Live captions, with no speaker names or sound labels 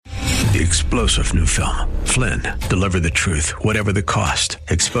the explosive new film, Flynn, Deliver the Truth, Whatever the Cost,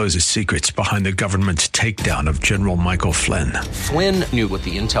 exposes secrets behind the government's takedown of General Michael Flynn. Flynn knew what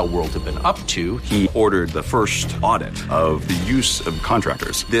the intel world had been up to. He ordered the first audit of the use of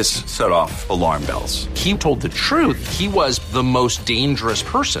contractors. This set off alarm bells. He told the truth. He was the most dangerous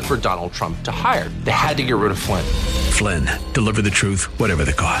person for Donald Trump to hire. They had to get rid of Flynn. Flynn, Deliver the Truth, Whatever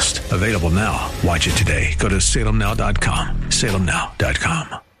the Cost. Available now. Watch it today. Go to salemnow.com.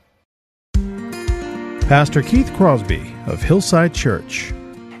 salemnow.com. Pastor Keith Crosby of Hillside Church.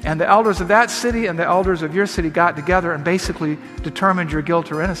 And the elders of that city and the elders of your city got together and basically determined your guilt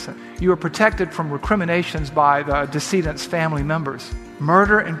or innocence. You were protected from recriminations by the decedent's family members.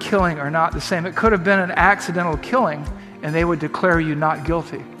 Murder and killing are not the same. It could have been an accidental killing, and they would declare you not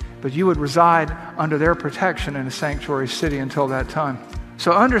guilty. But you would reside under their protection in a sanctuary city until that time.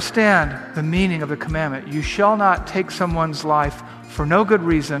 So understand the meaning of the commandment. You shall not take someone's life for no good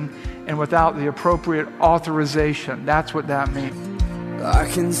reason and without the appropriate authorization. That's what that means. I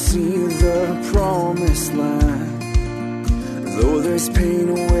can see the promised land, though there's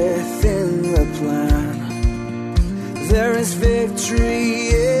pain within the plan. There is victory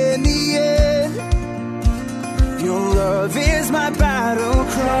in the end. Your love is my battle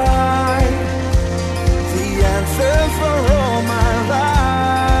cry, the answer for all my life.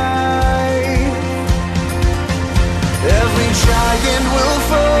 Every giant will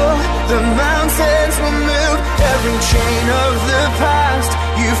fall, the mountains will move, every chain of the past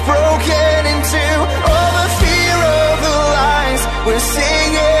you've broken into. All the fear of the lies, we're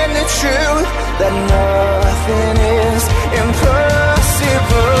singing the truth, that nothing is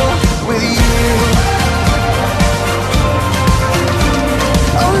impossible with you.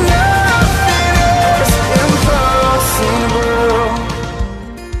 Oh, nothing is impossible.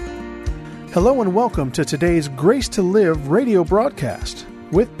 Hello and welcome to today's Grace to Live radio broadcast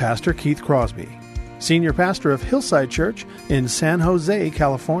with Pastor Keith Crosby, Senior Pastor of Hillside Church in San Jose,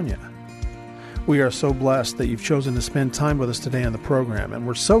 California. We are so blessed that you've chosen to spend time with us today on the program, and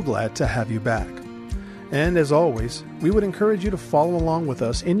we're so glad to have you back. And as always, we would encourage you to follow along with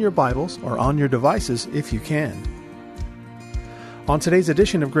us in your Bibles or on your devices if you can. On today's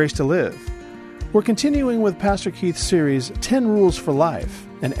edition of Grace to Live, we're continuing with Pastor Keith's series, 10 Rules for Life,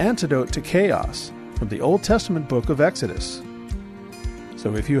 an Antidote to Chaos, from the Old Testament book of Exodus.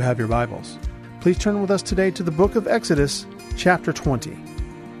 So if you have your Bibles, please turn with us today to the book of Exodus, chapter 20.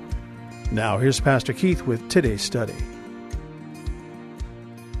 Now here's Pastor Keith with today's study.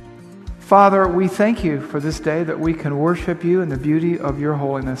 Father, we thank you for this day that we can worship you in the beauty of your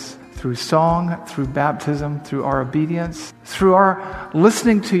holiness through song, through baptism, through our obedience, through our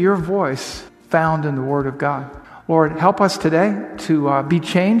listening to your voice found in the Word of God. Lord, help us today to be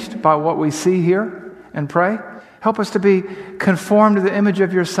changed by what we see here and pray. Help us to be conformed to the image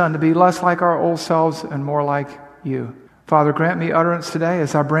of your Son, to be less like our old selves and more like you. Father, grant me utterance today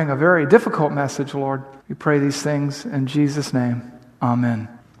as I bring a very difficult message, Lord. We pray these things in Jesus' name. Amen.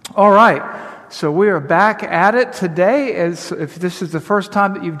 All right, so we are back at it today. If this is the first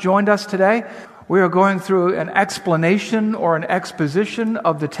time that you've joined us today, we are going through an explanation or an exposition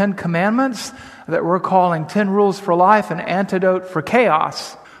of the 10 Commandments that we're calling 10 Rules for Life, an Antidote for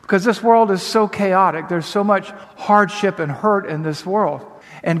Chaos. Because this world is so chaotic. There's so much hardship and hurt in this world.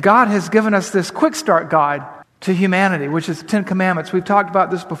 And God has given us this quick start guide to humanity, which is the 10 Commandments. We've talked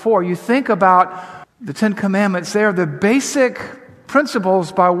about this before. You think about the 10 Commandments. They are the basic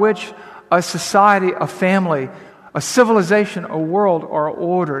principles by which a society, a family, a civilization, a world are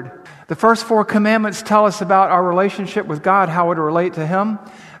ordered. The first 4 commandments tell us about our relationship with God, how we're to relate to Him.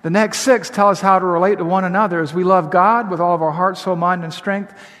 The next 6 tell us how to relate to one another as we love God with all of our heart, soul, mind, and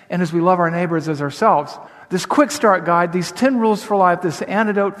strength, and as we love our neighbors as ourselves. This quick start guide, these 10 rules for life, this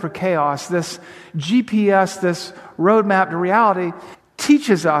antidote for chaos, this GPS, this roadmap to reality,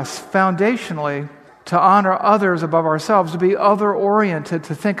 teaches us foundationally to honor others above ourselves, to be other-oriented,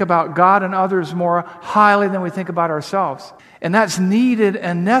 to think about God and others more highly than we think about ourselves. And that's needed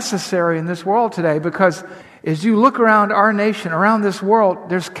and necessary in this world today, because as you look around our nation, around this world,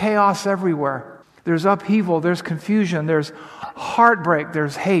 there's chaos everywhere. There's upheaval, there's confusion, there's heartbreak,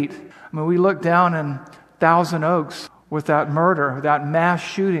 there's hate. I mean, we look down in Thousand Oaks with that murder, that mass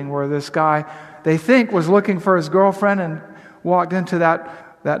shooting where this guy, they think, was looking for his girlfriend and walked into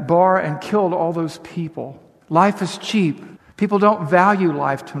that bar and killed all those people. Life is cheap. People don't value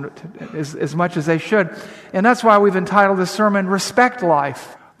life as much as they should. And that's why we've entitled this sermon, Respect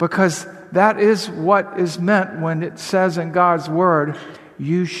Life, because that is what is meant when it says in God's Word,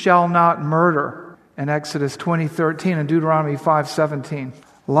 you shall not murder, in Exodus 20:13 and Deuteronomy 5:17.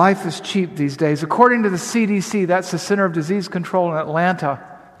 Life is cheap these days. According to the CDC, that's the Center of Disease Control in Atlanta,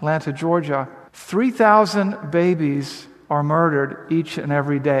 Atlanta, Georgia, 3,000 babies are murdered each and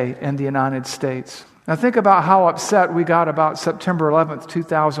every day in the United States. Now think about how upset we got about September 11th,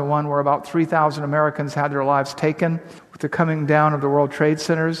 2001, where about 3,000 Americans had their lives taken with the coming down of the World Trade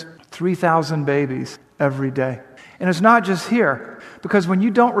Centers. 3,000 babies every day. And it's not just here, because when you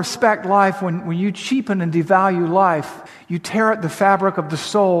don't respect life, when you cheapen and devalue life, you tear at the fabric of the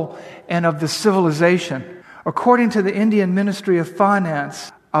soul and of the civilization. According to the Indian Ministry of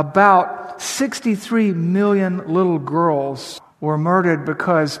Finance, about 63 million little girls were murdered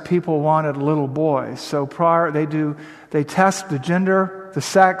because people wanted little boys. So they test the gender, the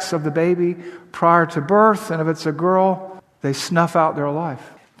sex of the baby prior to birth, and if it's a girl, they snuff out their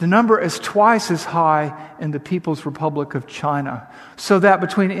life. The number is twice as high in the People's Republic of China. So that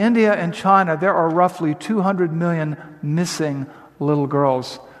between India and China, there are roughly 200 million missing little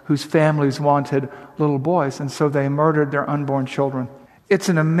girls whose families wanted little boys, and so they murdered their unborn children. It's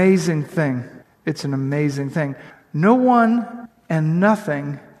an amazing thing. It's an amazing thing. No one and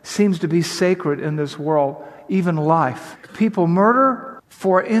nothing seems to be sacred in this world, even life. People murder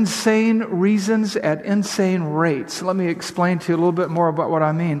for insane reasons at insane rates. Let me explain to you a little bit more about what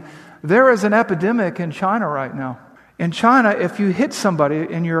I mean. There is an epidemic in China right now. In China, if you hit somebody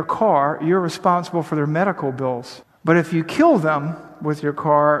in your car, you're responsible for their medical bills. But if you kill them with your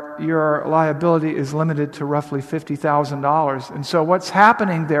car, your liability is limited to roughly $50,000. And so what's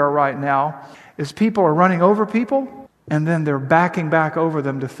happening there right now is people are running over people, and then they're backing back over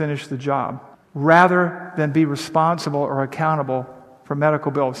them to finish the job, rather than be responsible or accountable for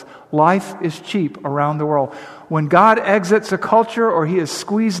medical bills. Life is cheap around the world. When God exits a culture, or he is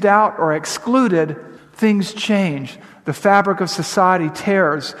squeezed out or excluded, things change. The fabric of society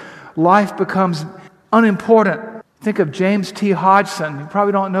tears. Life becomes unimportant. Think of James T. Hodgson. You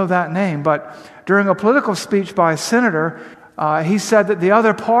probably don't know that name, but during a political speech by a senator, he said that the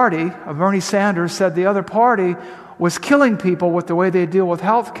other party, Bernie Sanders, said the other party was killing people with the way they deal with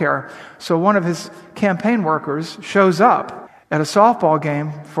health care. So one of his campaign workers shows up at a softball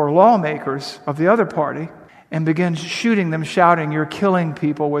game for lawmakers of the other party and begins shooting them, shouting, "You're killing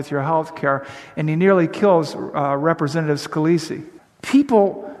people with your health care." And he nearly kills Representative Scalise.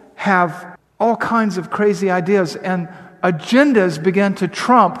 People have all kinds of crazy ideas, and agendas begin to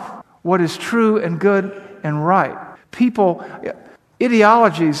trump what is true and good and right. People,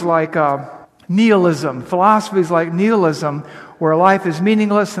 ideologies like nihilism, philosophies like nihilism, where life is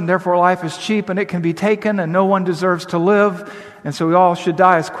meaningless and therefore life is cheap and it can be taken and no one deserves to live, and so we all should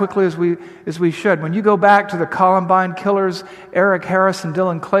die as quickly as we should. When you go back to the Columbine killers, Eric Harris and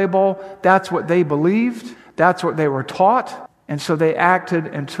Dylan Klebold, that's what they believed, that's what they were taught, and so they acted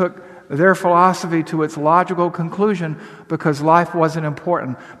and took their philosophy to its logical conclusion because life wasn't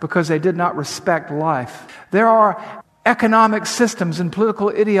important, because they did not respect life. There are economic systems and political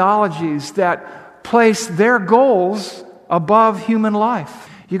ideologies that place their goals above human life.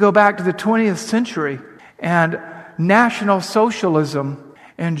 You go back to the 20th century, and National Socialism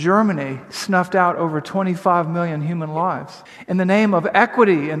in Germany snuffed out over 25 million human lives. In the name of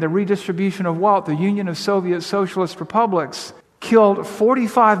equity and the redistribution of wealth, the Union of Soviet Socialist Republics killed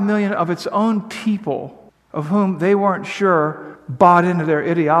 45 million of its own people, of whom they weren't sure bought into their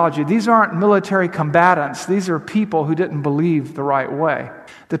ideology. These aren't military combatants. These are people who didn't believe the right way.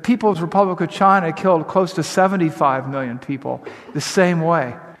 The People's Republic of China killed close to 75 million people the same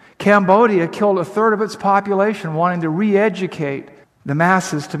way. Cambodia killed a third of its population, wanting to re-educate the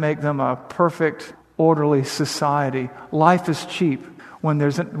masses to make them a perfect, orderly society. Life is cheap.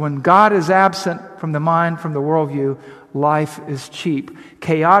 When God is absent from the mind, from the worldview, life is cheap.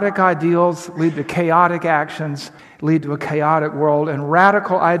 Chaotic ideals lead to chaotic actions, lead to a chaotic world, and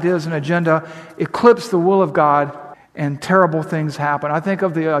radical ideas and agenda eclipse the will of God, and terrible things happen. I think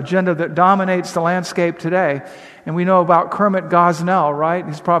of the agenda that dominates the landscape today, and we know about Kermit Gosnell, right?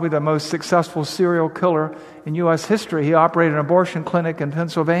 He's probably the most successful serial killer in U.S. history. He operated an abortion clinic in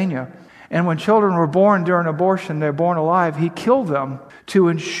Pennsylvania. And when children were born during abortion, they're born alive, he killed them to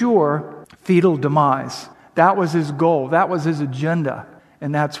ensure fetal demise. That was his goal. That was his agenda.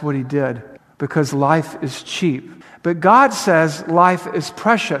 And that's what he did, because life is cheap. But God says life is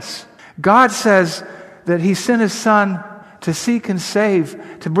precious. God says that he sent his Son to seek and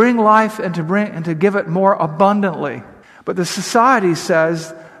save, to bring life and to give it more abundantly. But the society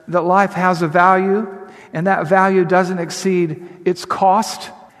says that life has a value, and that value doesn't exceed its cost.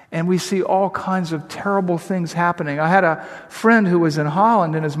 And we see all kinds of terrible things happening. I had a friend who was in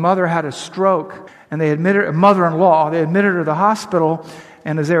Holland, and his mother had a stroke, and they admitted her, mother-in-law, they admitted her to the hospital,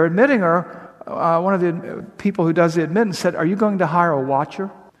 and as they were admitting her, one of the people who does the admittance said, "Are you going to hire a watcher?"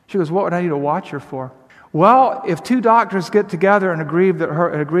 She goes, "What would I need a watcher for?" Well, if two doctors get together and agree that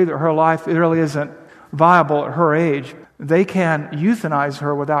her life really isn't viable at her age, they can euthanize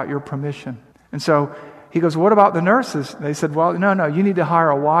her without your permission. And so he goes, what about the nurses? They said, well, no, you need to hire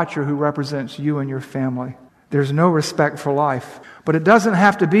a watcher who represents you and your family. There's no respect for life. But it doesn't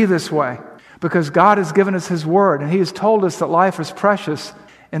have to be this way, because God has given us His Word, and He has told us that life is precious,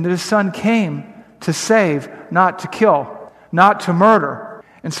 and that His Son came to save, not to kill, not to murder.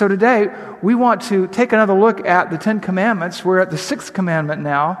 And so today, we want to take another look at the Ten Commandments. We're at the 6th commandment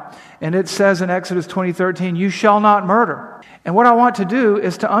now, and it says in Exodus 20:13, you shall not murder. And what I want to do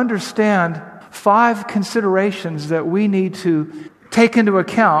is to understand 5 considerations that we need to take into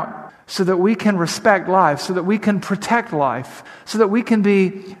account so that we can respect life, so that we can protect life, so that we can be,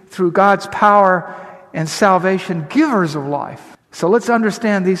 through God's power and salvation, givers of life. So let's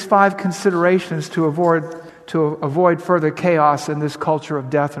understand these 5 considerations to avoid further chaos in this culture of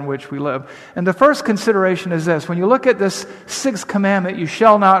death in which we live. And the first consideration is this. When you look at this 6th commandment, you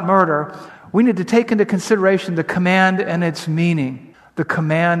shall not murder, we need to take into consideration the command and its meaning. The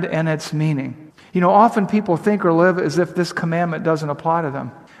command and its meaning. You know, often people think or live as if this commandment doesn't apply to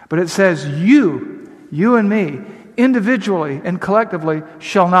them. But it says, you and me, individually and collectively,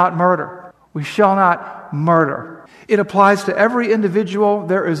 shall not murder. We shall not murder. It applies to every individual.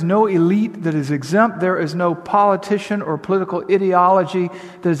 There is no elite that is exempt. There is no politician or political ideology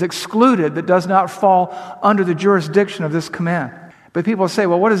that is excluded, that does not fall under the jurisdiction of this command. But people say,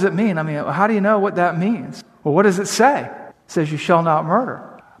 well, what does it mean? I mean, how do you know what that means? Well, what does it say? It says you shall not murder.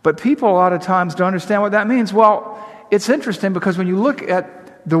 But people a lot of times don't understand what that means. Well, it's interesting because when you look at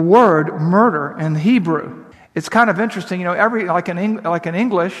the word murder in Hebrew, it's kind of interesting. You know, like in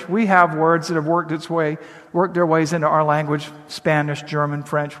English, we have words that have worked their ways into our language: Spanish, German,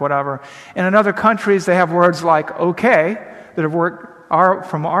 French, whatever. And in other countries, they have words like okay that have worked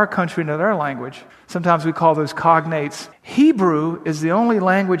from our country into their language. Sometimes we call those cognates. Hebrew is the only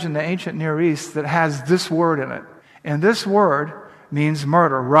language in the ancient Near East that has this word in it, and this word means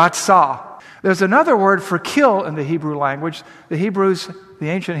murder, ratzah. There's another word for kill in the Hebrew language. The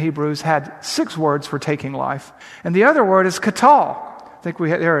ancient Hebrews had 6 words for taking life. And the other word is katal.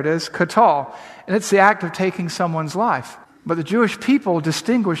 There it is, katal. And it's the act of taking someone's life. But the Jewish people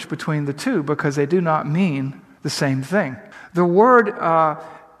distinguish between the two because they do not mean the same thing. The word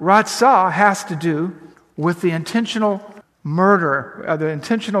ratzah has to do with the intentional murder, the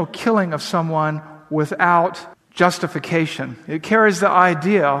intentional killing of someone without justification. It carries the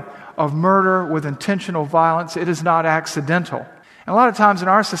idea of murder with intentional violence. It is not accidental. And a lot of times in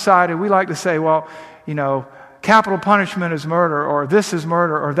our society, we like to say, well, you know, capital punishment is murder, or this is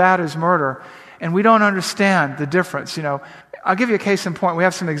murder, or that is murder. And we don't understand the difference. You know, I'll give you a case in point. We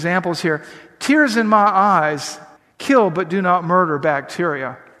have some examples here. Tears in my eyes kill but do not murder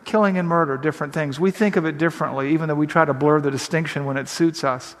bacteria. Killing and murder, different things. We think of it differently, even though we try to blur the distinction when it suits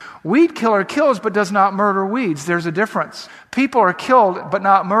us. Weed killer kills but does not murder weeds. There's a difference. People are killed but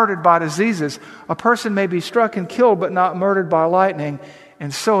not murdered by diseases. A person may be struck and killed but not murdered by lightning,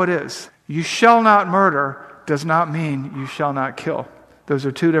 and so it is. You shall not murder does not mean you shall not kill. Those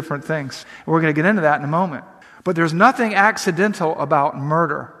are 2 different things. And we're going to get into that in a moment. But there's nothing accidental about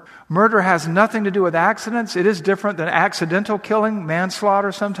murder. Murder has nothing to do with accidents. It is different than accidental killing,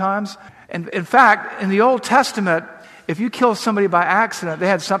 manslaughter sometimes. And in fact, in the Old Testament, if you kill somebody by accident, they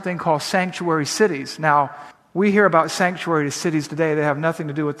had something called sanctuary cities. Now, we hear about sanctuary cities today. They have nothing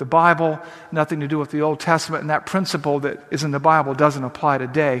to do with the Bible, nothing to do with the Old Testament, and that principle that is in the Bible doesn't apply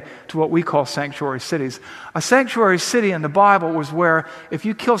today to what we call sanctuary cities. A sanctuary city in the Bible was where if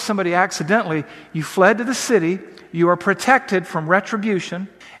you kill somebody accidentally, you fled to the city, you are protected from retribution,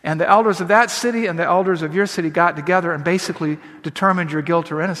 and the elders of that city and the elders of your city got together and basically determined your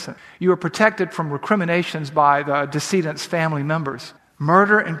guilt or innocence. You are protected from recriminations by the decedent's family members.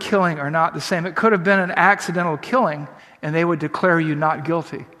 Murder and killing are not the same. It could have been an accidental killing, and they would declare you not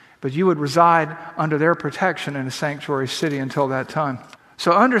guilty. But you would reside under their protection in a sanctuary city until that time.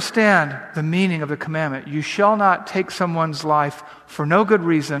 So understand the meaning of the commandment. You shall not take someone's life for no good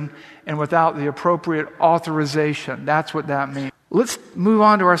reason and without the appropriate authorization. That's what that means. Let's move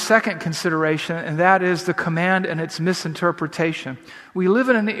on to our second consideration, and that is the command and its misinterpretation. We live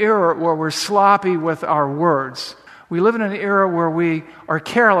in an era where we're sloppy with our words. We live in an era where we are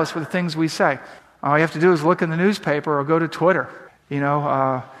careless with the things we say. All you have to do is look in the newspaper or go to Twitter. You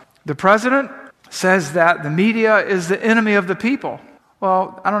know, the president says that the media is the enemy of the people.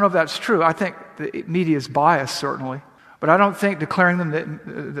 Well, I don't know if that's true. I think the media is biased, certainly. But I don't think declaring them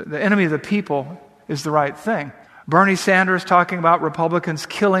the enemy of the people is the right thing. Bernie Sanders talking about Republicans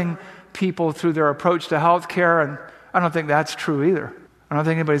killing people through their approach to health care, and I don't think that's true either. I don't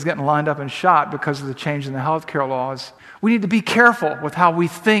think anybody's getting lined up and shot because of the change in the healthcare laws. We need to be careful with how we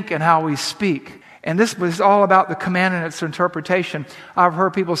think and how we speak. And this was all about the command and its interpretation. I've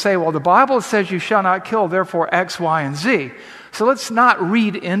heard people say, well, the Bible says you shall not kill, therefore X, Y, and Z. So let's not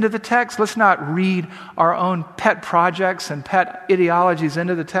read into the text. Let's not read our own pet projects and pet ideologies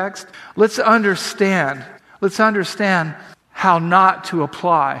into the text. Let's understand how not to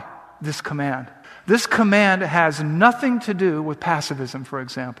apply this command. This command has nothing to do with pacifism, for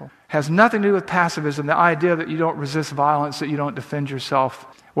example. Has nothing to do with pacifism, the idea that you don't resist violence, that you don't defend yourself,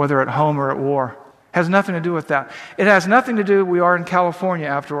 whether at home or at war. Has nothing to do with that. It has nothing to do, we are in California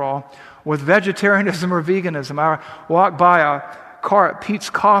after all, with vegetarianism or veganism. I walked by a car at Pete's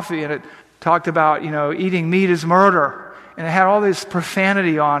Coffee and it talked about, eating meat is murder. And it had all this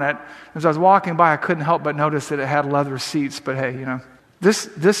profanity on it. As I was walking by, I couldn't help but notice that it had leather seats. But hey,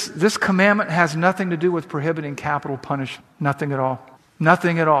 This commandment has nothing to do with prohibiting capital punishment. Nothing at all.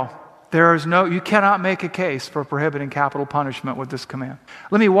 Nothing at all. You cannot make a case for prohibiting capital punishment with this command.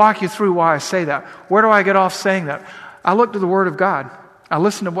 Let me walk you through why I say that. Where do I get off saying that? I look to the Word of God. I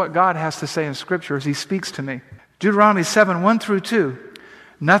listen to what God has to say in Scripture as He speaks to me. Deuteronomy 7, 1 through 2.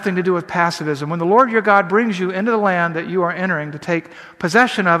 Nothing to do with pacifism. When the Lord your God brings you into the land that you are entering to take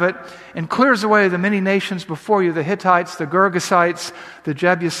possession of it and clears away the many nations before you, the Hittites, the Girgasites, the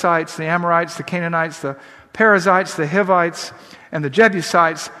Jebusites, the Amorites, the Canaanites, the Perizzites, the Hivites, and the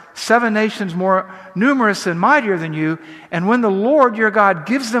Jebusites, 7 nations more numerous and mightier than you, and when the Lord your God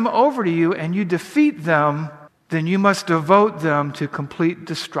gives them over to you and you defeat them, then you must devote them to complete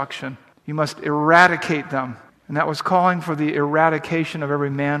destruction. You must eradicate them. And that was calling for the eradication of every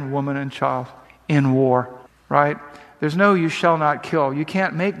man, woman, and child in war, right? There's no you shall not kill. You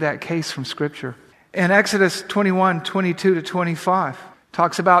can't make that case from Scripture. In Exodus 21, 22 to 25,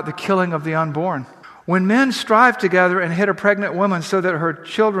 talks about the killing of the unborn. When men strive together and hit a pregnant woman so that her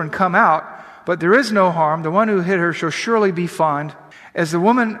children come out, but there is no harm, the one who hit her shall surely be fined, as the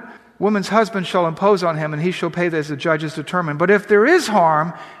woman's husband shall impose on him, and he shall pay as the judges determine. But if there is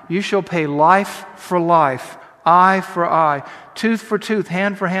harm, you shall pay life for life, eye for eye, tooth for tooth,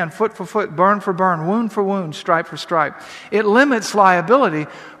 hand for hand, foot for foot, burn for burn, wound for wound, stripe for stripe. It limits liability,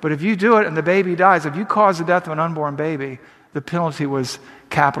 but if you do it and the baby dies, if you cause the death of an unborn baby, the penalty was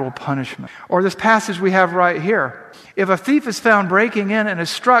capital punishment. Or this passage we have right here. If a thief is found breaking in and is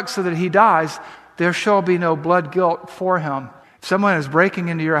struck so that he dies, there shall be no blood guilt for him. If someone is breaking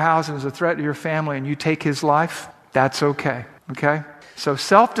into your house and is a threat to your family and you take his life, that's okay. Okay? So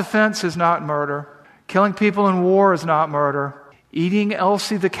self-defense is not murder. Killing people in war is not murder. Eating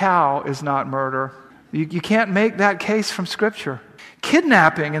Elsie the cow is not murder. You can't make that case from Scripture.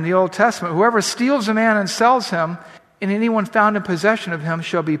 Kidnapping in the Old Testament, whoever steals a man and sells him, and anyone found in possession of him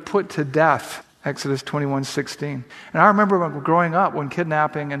shall be put to death. Exodus 21:16. And I remember when growing up when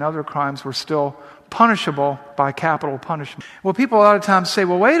kidnapping and other crimes were still punishable by capital punishment. Well, people a lot of times say,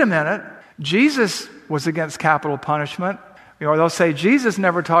 well, wait a minute. Jesus was against capital punishment. Or they'll say, Jesus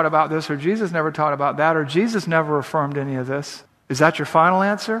never taught about this, or Jesus never taught about that, or Jesus never affirmed any of this. Is that your final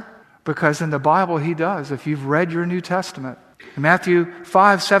answer? Because in the Bible, He does, if you've read your New Testament. In Matthew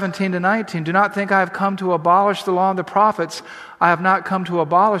 5:17-19, do not think I have come to abolish the law and the prophets. I have not come to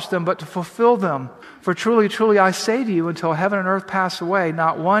abolish them, but to fulfill them. For truly, truly, I say to you, until heaven and earth pass away,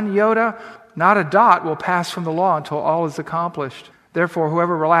 not one iota, not a dot will pass from the law until all is accomplished. Therefore,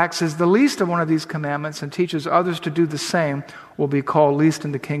 whoever relaxes the least of one of these commandments and teaches others to do the same will be called least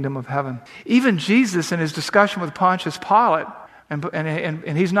in the kingdom of heaven. Even Jesus, in his discussion with Pontius Pilate,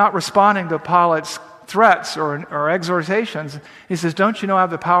 and he's not responding to Pilate's threats or exhortations, he says, don't you know I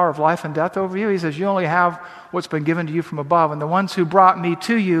have the power of life and death over you? He says, you only have what's been given to you from above, and the ones who brought me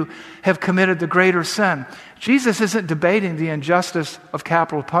to you have committed the greater sin. Jesus isn't debating the injustice of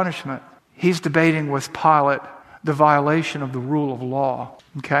capital punishment. He's debating with Pilate the violation of the rule of law,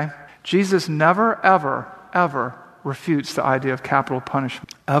 okay? Jesus never, ever, ever refutes the idea of capital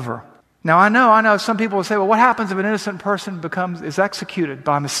punishment, ever. Now, I know some people will say, well, what happens if an innocent person is executed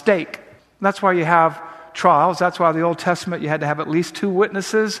by mistake? That's why you have trials. That's why in the Old Testament you had to have at least 2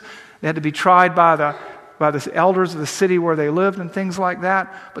 witnesses. They had to be tried by the elders of the city where they lived and things like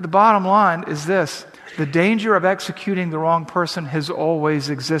that. But the bottom line is this: the danger of executing the wrong person has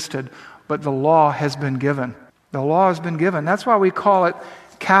always existed, but the law has been given. The law has been given. That's why we call it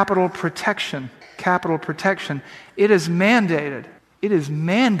capital protection. Capital protection. It is mandated. It is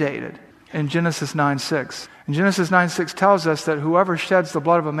mandated in Genesis 9:6. And Genesis 9:6 tells us that whoever sheds the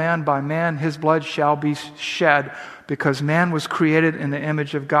blood of a man, by man his blood shall be shed, because man was created in the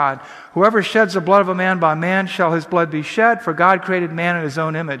image of God. Whoever sheds the blood of a man, by man shall his blood be shed, for God created man in His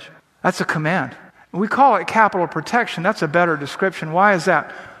own image. That's a command. We call it capital protection. That's a better description. Why is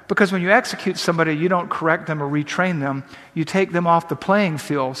that? Because when you execute somebody, you don't correct them or retrain them. You take them off the playing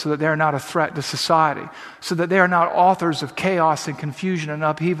field so that they're not a threat to society, so that they are not authors of chaos and confusion and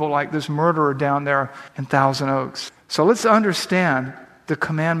upheaval like this murderer down there in Thousand Oaks. So let's understand the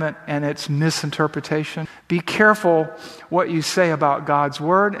commandment and its misinterpretation. Be careful what you say about God's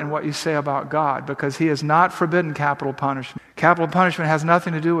word and what you say about God, because he has not forbidden capital punishment. Capital punishment has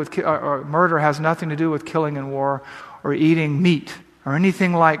nothing to do with, or murder has nothing to do with killing in war or eating meat or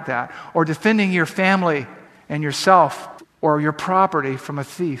anything like that, or defending your family and yourself or your property from a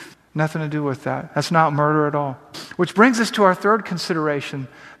thief. Nothing to do with that. That's not murder at all. Which brings us to our third consideration,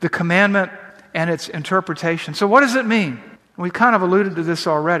 the commandment and its interpretation. So what does it mean? We've kind of alluded to this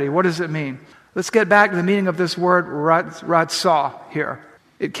already. What does it mean? Let's get back to the meaning of this word ratzah here.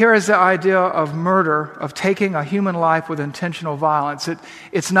 It carries the idea of murder, of taking a human life with intentional violence.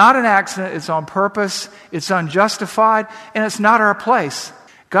 It's not an accident, it's on purpose, it's unjustified, and it's not our place.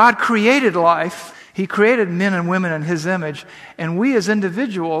 God created life. He created men and women in his image, and we as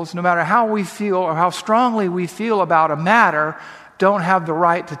individuals, no matter how we feel or how strongly we feel about a matter, don't have the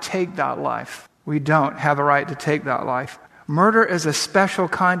right to take that life. We don't have the right to take that life. Murder is a special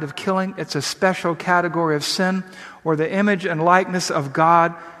kind of killing. It's a special category of sin where the image and likeness of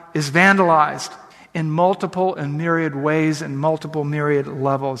God is vandalized in multiple and myriad ways and multiple myriad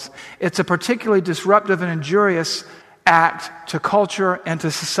levels. It's a particularly disruptive and injurious act to culture and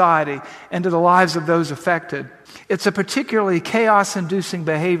to society and to the lives of those affected. It's a particularly chaos-inducing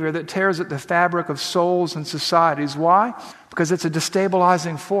behavior that tears at the fabric of souls and societies. Why? Because it's a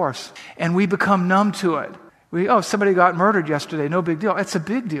destabilizing force, and we become numb to it. Somebody got murdered yesterday, no big deal. It's a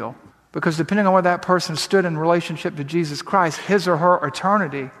big deal, because depending on where that person stood in relationship to Jesus Christ, his or her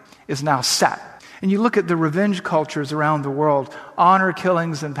eternity is now set. And you look at the revenge cultures around the world, honor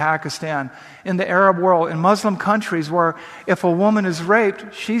killings in Pakistan, in the Arab world, in Muslim countries where if a woman is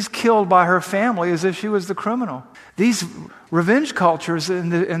raped, she's killed by her family as if she was the criminal. These revenge cultures, in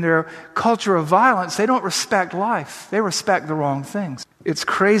their culture of violence, they don't respect life. They respect the wrong things. It's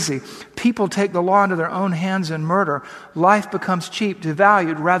crazy. People take the law into their own hands in murder. Life becomes cheap,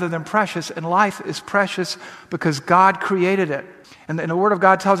 devalued rather than precious, and life is precious because God created it. And the Word of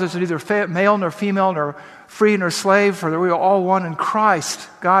God tells us that neither male nor female, nor free nor slave, for we are all one in Christ.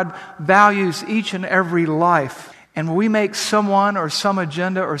 God values each and every life. And when we make someone or some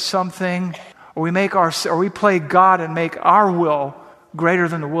agenda or something, or we play God and make our will greater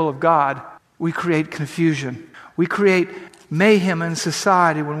than the will of God, we create confusion. We create mayhem in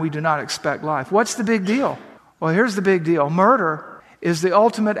society when we do not expect life. What's the big deal? Well, here's the big deal. Murder is the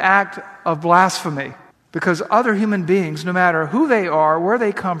ultimate act of blasphemy, because other human beings, no matter who they are, where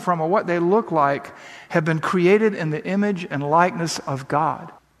they come from, or what they look like, have been created in the image and likeness of God.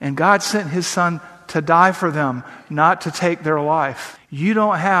 And God sent his Son to die for them, not to take their life. You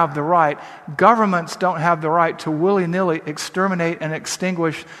don't have the right. Governments don't have the right to willy-nilly exterminate and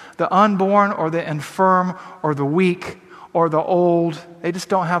extinguish the unborn or the infirm or the weak or the old. They just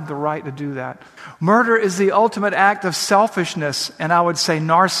don't have the right to do that. Murder is the ultimate act of selfishness, and I would say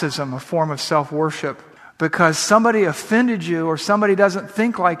narcissism, a form of self-worship. Because somebody offended you, or somebody doesn't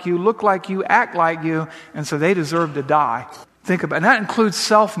think like you, look like you, act like you, and so they deserve to die. Think about it. And that includes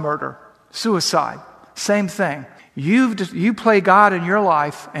self-murder, suicide. Same thing. You play God in your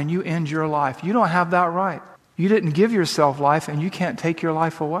life, and you end your life. You don't have that right. You didn't give yourself life, and you can't take your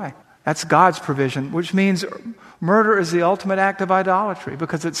life away. That's God's provision, which means murder is the ultimate act of idolatry,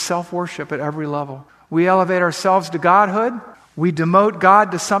 because it's self-worship at every level. We elevate ourselves to godhood. We demote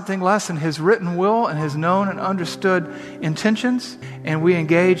God to something less than his written will and his known and understood intentions, and we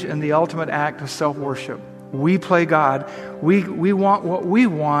engage in the ultimate act of self-worship. We play God. We want what we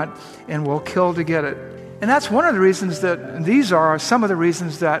want, and we'll kill to get it. And that's one of the reasons these are some of the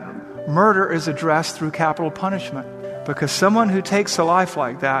reasons that murder is addressed through capital punishment. Because someone who takes a life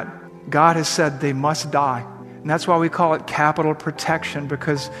like that, God has said they must die. And that's why we call it capital protection,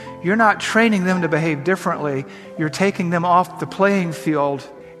 because you're not training them to behave differently. You're taking them off the playing field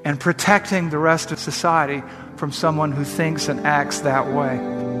and protecting the rest of society from someone who thinks and acts that way.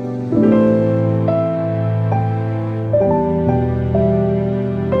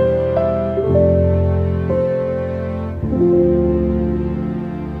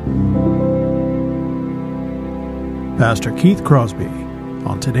 Pastor Keith Crosby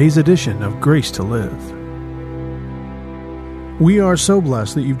on today's edition of Grace to Live. We are so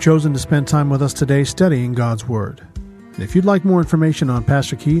blessed that you've chosen to spend time with us today studying God's Word. And if you'd like more information on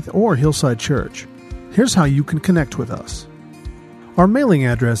Pastor Keith or Hillside Church, here's how you can connect with us. Our mailing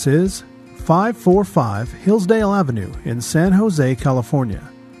address is 545 Hillsdale Avenue in San Jose, California,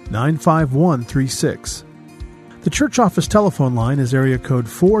 95136. The church office telephone line is area code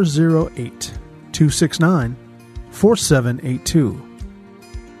 408-269-4782.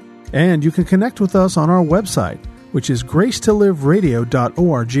 And you can connect with us on our website, which is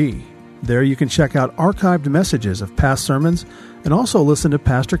gracetoliveradio.org. There you can check out archived messages of past sermons and also listen to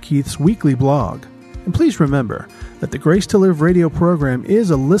Pastor Keith's weekly blog. And please remember that the Grace to Live radio program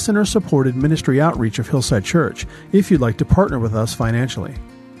is a listener-supported ministry outreach of Hillside Church if you'd like to partner with us financially.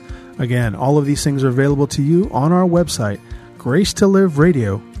 Again, all of these things are available to you on our website,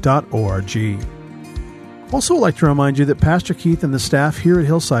 gracetoliveradio.org. Also, I'd like to remind you that Pastor Keith and the staff here at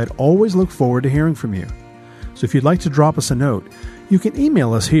Hillside always look forward to hearing from you. So if you'd like to drop us a note, you can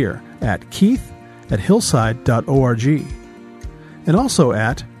email us here at keith@hillside.org and also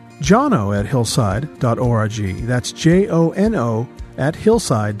at jono@hillside.org. That's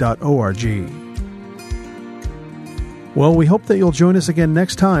JONO@hillside.org. Well, we hope that you'll join us again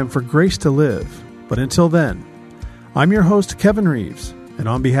next time for Grace to Live. But until then, I'm your host, Kevin Reeves, and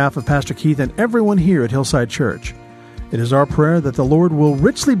on behalf of Pastor Keith and everyone here at Hillside Church, it is our prayer that the Lord will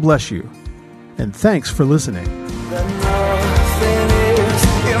richly bless you. And thanks for listening.